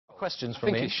questions from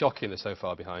I think me. it's shocking they're so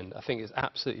far behind. I think it's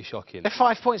absolutely shocking. They're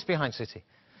 5 points behind City.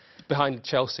 Behind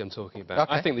Chelsea, I'm talking about.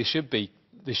 Okay. I think they should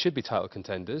be title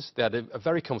contenders. They had a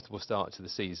very comfortable start to the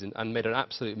season and made an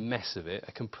absolute mess of it,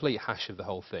 a complete hash of the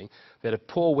whole thing. They had a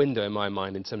poor window in my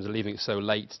mind in terms of leaving it so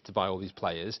late to buy all these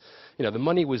players. You know, the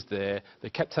money was there.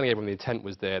 They kept telling everyone the intent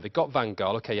was there. They got Van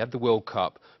Gaal. Okay, you had the World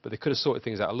Cup, but they could have sorted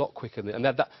things out a lot quicker. And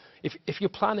if you're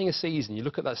planning a season, you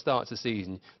look at that start to the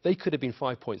season, they could have been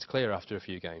 5 points clear after a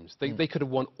few games. They could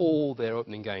have won all their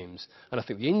opening games. And I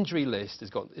think the injury list has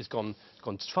gone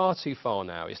far too far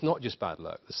now. It's not just bad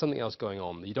luck. There's something else going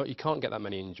on. You can't get that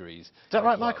many injuries. Is that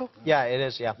right, Michael? Yeah, it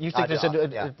is, yeah. You think there's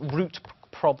a root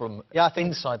problem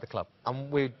inside the club?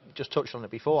 And we just touched on it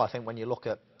before. I think when you look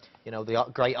at, you know, the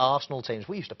great Arsenal teams,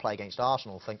 we used to play against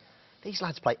Arsenal, think, these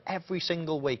lads play every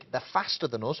single week. They're faster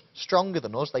than us, stronger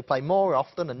than us. They play more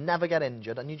often and never get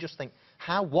injured. And you just think,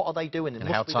 what are they doing? And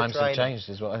how times have changed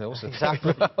is what I also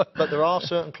exactly. think. But there are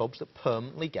certain clubs that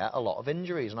permanently get a lot of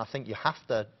injuries. And I think you have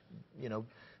to, you know,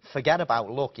 forget about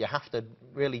luck. You have to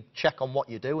really check on what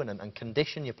you're doing and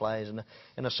condition your players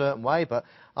in a certain way. But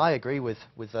I agree with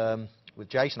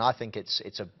Jason. I think it's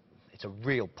a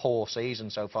real poor season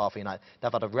so far for United.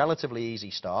 They've had a relatively easy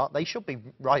start. They should be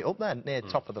right up there near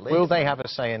top of the league. Will they have a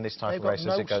say in this type of race as it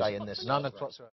goes? They've got no say in this. None whatsoever.